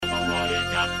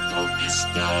Roboto,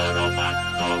 Mr.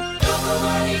 Roboto. Dopo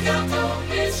arigato,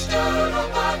 Mr.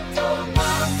 Roboto,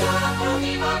 mata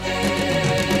orimade.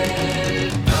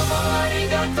 Dopo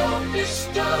arigato,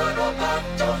 Mr.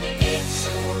 Roboto,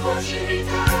 hitsu wo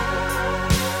shiritai.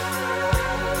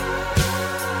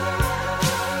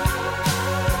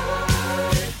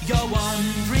 You're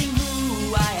wondering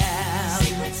who I am.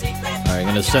 Secret, secret. All right, I'm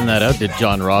going to send that out to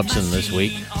John Robson this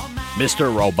week.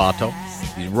 Mr. Roboto.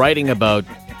 He's writing about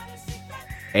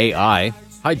AI.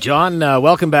 Hi, John.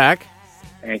 Welcome back.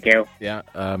 Thank you. Yeah.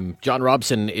 John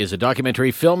Robson is a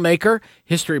documentary filmmaker,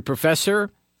 history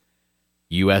professor,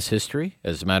 U.S. history,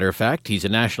 as a matter of fact. He's a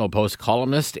National Post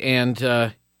columnist.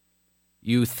 And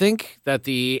you think that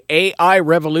the AI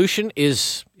revolution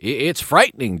it's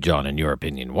frightening, John, in your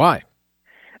opinion. Why?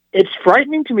 It's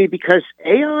frightening to me because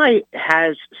AI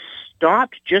has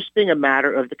stopped just being a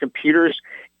matter of the computers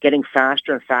getting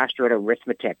faster and faster at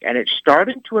arithmetic, and it's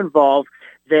starting to involve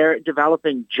their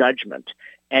developing judgment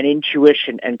and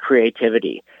intuition and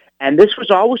creativity. And this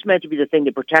was always meant to be the thing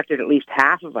that protected at least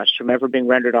half of us from ever being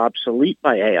rendered obsolete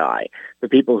by AI. The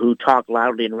people who talk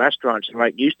loudly in restaurants and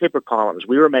write newspaper columns,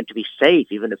 we were meant to be safe,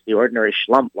 even if the ordinary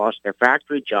schlump lost their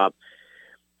factory job.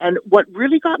 And what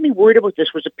really got me worried about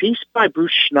this was a piece by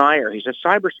Bruce Schneier. He's a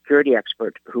cybersecurity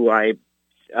expert who I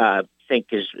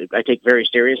take very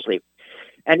seriously.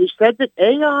 And he said that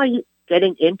AI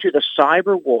getting into the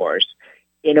cyber wars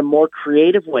in a more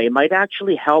creative way might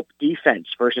actually help defense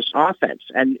versus offense.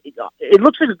 And it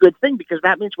looks like a good thing because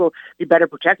that means we'll be better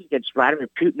protected against Vladimir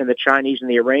Putin and the Chinese and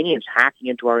the Iranians hacking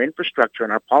into our infrastructure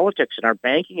and our politics and our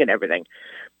banking and everything.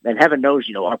 And heaven knows,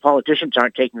 our politicians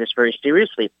aren't taking this very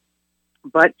seriously.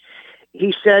 But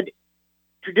he said,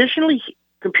 traditionally,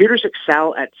 computers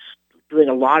excel at doing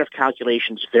a lot of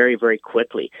calculations very, very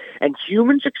quickly. And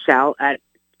humans excel at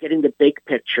getting the big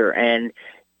picture and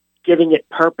giving it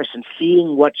purpose and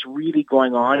seeing what's really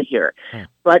going on here.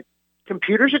 But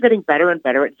computers are getting better and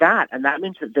better at that. And that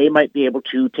means that they might be able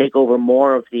to take over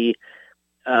more of the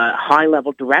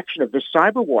high-level direction of this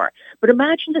cyber war. But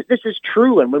imagine that this is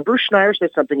true, and when Bruce Schneier says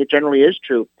something, it generally is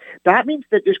true. That means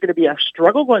that there's going to be a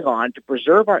struggle going on to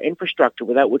preserve our infrastructure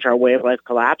without which our way of life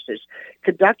collapses,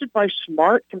 conducted by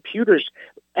smart computers,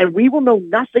 and we will know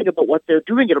nothing about what they're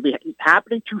doing. It'll be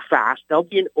happening too fast. They'll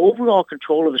be in overall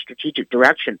control of the strategic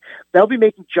direction. They'll be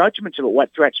making judgments about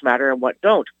what threats matter and what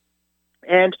don't.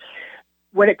 And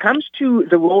when it comes to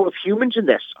the role of humans in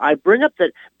this, I bring up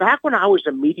that back when I was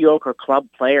a mediocre club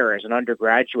player as an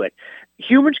undergraduate,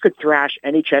 humans could thrash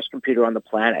any chess computer on the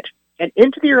planet. And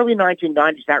into the early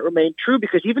 1990s, that remained true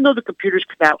because even though the computers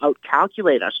could now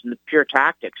outcalculate us in the pure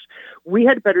tactics, we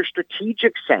had better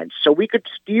strategic sense, so we could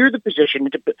steer the position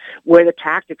into where the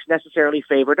tactics necessarily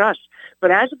favored us.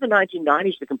 But as of the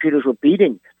 1990s, the computers were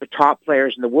beating the top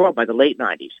players in the world by the late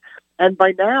 90s. And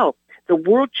by now, the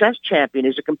world chess champion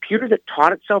is a computer that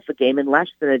taught itself the game in less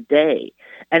than a day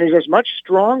and is as much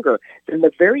stronger than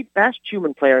the very best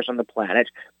human players on the planet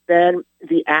than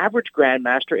the average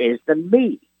grandmaster is than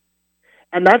me.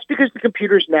 And that's because the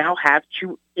computers now have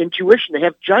intuition. They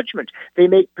have judgment. They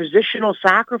make positional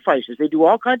sacrifices. They do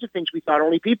all kinds of things we thought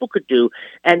only people could do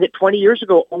and that 20 years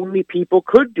ago only people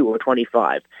could do, or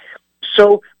 25.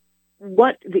 So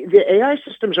the AI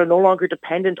systems are no longer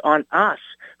dependent on us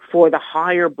for the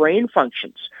higher brain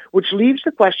functions, which leaves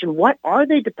the question, what are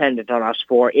they dependent on us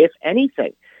for, if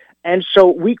anything? And so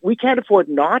we can't afford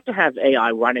not to have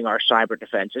AI running our cyber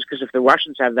defenses, because if the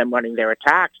Russians have them running their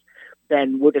attacks,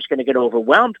 then we're just going to get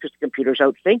overwhelmed because the computers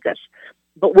outthink us.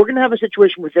 But we're going to have a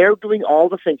situation where they're doing all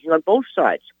the thinking on both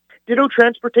sides. Ditto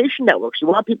transportation networks. You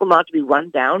want people not to be run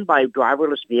down by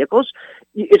driverless vehicles.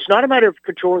 It's not a matter of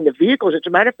controlling the vehicles. It's a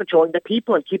matter of controlling the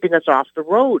people and keeping us off the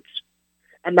roads.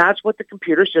 And that's what the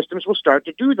computer systems will start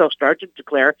to do. They'll start to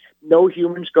declare no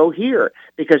humans go here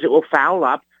because it will foul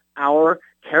up our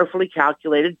carefully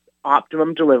calculated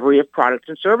optimum delivery of products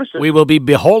and services. We will be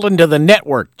beholden to the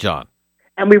network, John.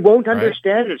 And we won't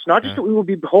understand it. It's not just that we will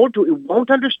be beholden to it. We won't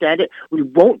understand it. We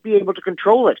won't be able to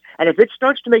control it. And if it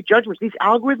starts to make judgments, these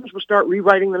algorithms will start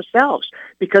rewriting themselves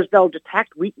because they'll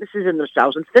detect weaknesses in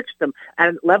themselves and fix them at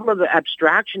a level of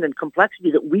abstraction and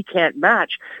complexity that we can't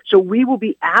match. So we will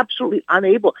be absolutely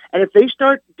unable. And if they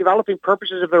start developing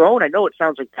purposes of their own, I know it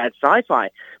sounds like bad sci-fi,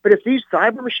 but if these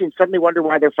cyber machines suddenly wonder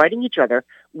why they're fighting each other,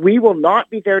 we will not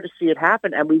be there to see it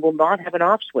happen, and we will not have an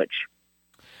off switch.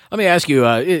 Let me ask you,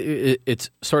 it's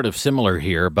sort of similar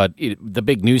here, but the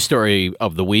big news story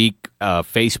of the week,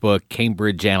 Facebook,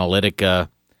 Cambridge Analytica,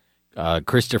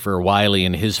 Christopher Wiley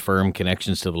and his firm,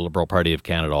 connections to the Liberal Party of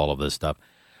Canada, all of this stuff.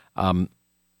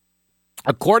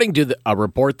 According to a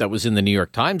report that was in the New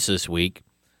York Times this week,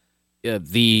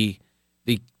 the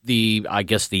the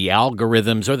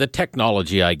algorithms or the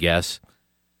technology,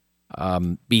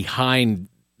 behind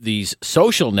these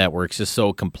social networks is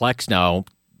so complex now.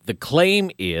 The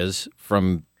claim is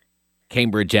from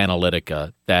Cambridge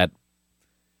Analytica that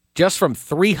just from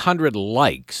 300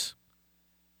 likes,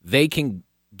 they can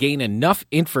gain enough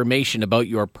information about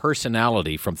your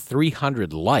personality from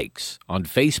 300 likes on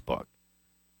Facebook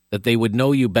that they would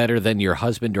know you better than your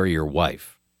husband or your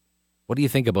wife. What do you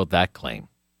think about that claim?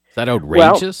 Is that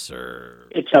outrageous? Or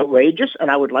it's outrageous, and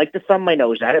I would like to thumb my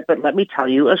nose at it, but let me tell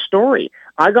you a story.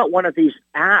 I got one of these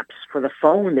apps for the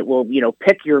phone that will,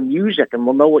 pick your music and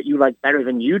will know what you like better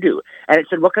than you do. And it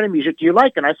said, what kind of music do you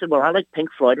like? And I said, well, I like Pink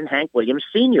Floyd and Hank Williams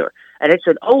Sr. And it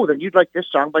said, oh, then you'd like this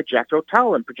song by Jethro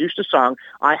Tull, and produced a song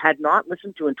I had not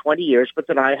listened to in 20 years, but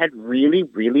that I had really,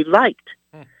 really liked.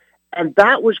 And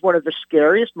that was one of the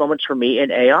scariest moments for me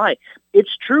in AI.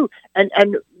 It's true. And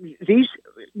these,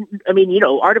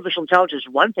 artificial intelligence is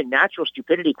one thing, natural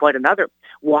stupidity quite another.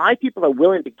 Why people are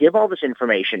willing to give all this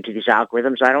information to these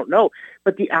algorithms, I don't know.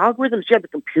 But the algorithms, the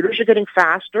computers are getting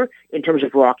faster in terms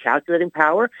of raw calculating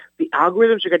power. The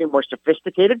algorithms are getting more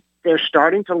sophisticated. They're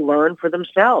starting to learn for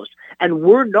themselves. And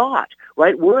we're not,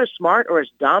 right? We're as smart or as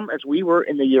dumb as we were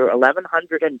in the year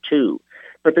 1102.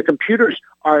 But the computers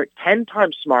are 10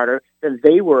 times smarter than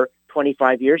they were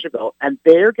 25 years ago, and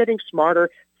they're getting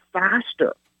smarter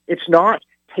faster. It's not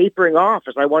tapering off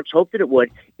as I once hoped that it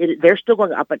would. They're still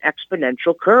going up an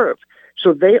exponential curve.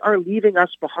 So they are leaving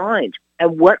us behind.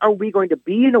 And what are we going to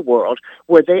be in a world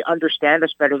where they understand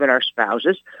us better than our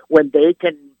spouses, when they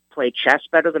can play chess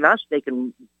better than us, they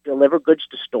can deliver goods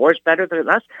to stores better than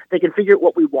us, they can figure out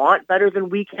what we want better than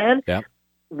we can? Yeah.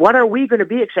 What are we going to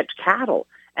be except cattle?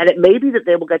 And it may be that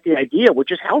they will get the idea, which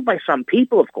is held by some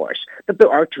people, of course, that there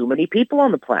are too many people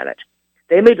on the planet.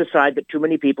 They may decide that too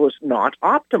many people is not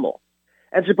optimal.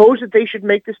 And suppose that they should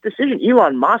make this decision.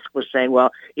 Elon Musk was saying,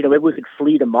 well, maybe we could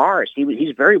flee to Mars.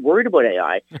 He's very worried about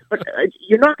AI. But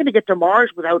you're not going to get to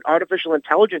Mars without artificial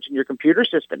intelligence in your computer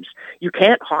systems. You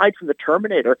can't hide from the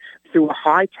Terminator through a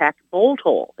high-tech bolt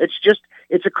hole.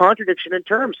 It's a contradiction in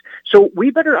terms. So we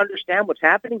better understand what's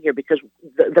happening here, because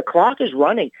the clock is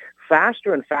running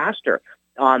faster and faster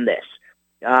on this.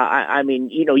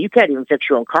 You can't even fix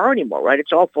your own car anymore, right?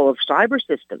 It's all full of cyber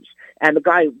systems. And the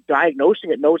guy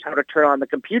diagnosing it knows how to turn on the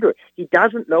computer. He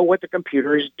doesn't know what the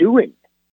computer is doing.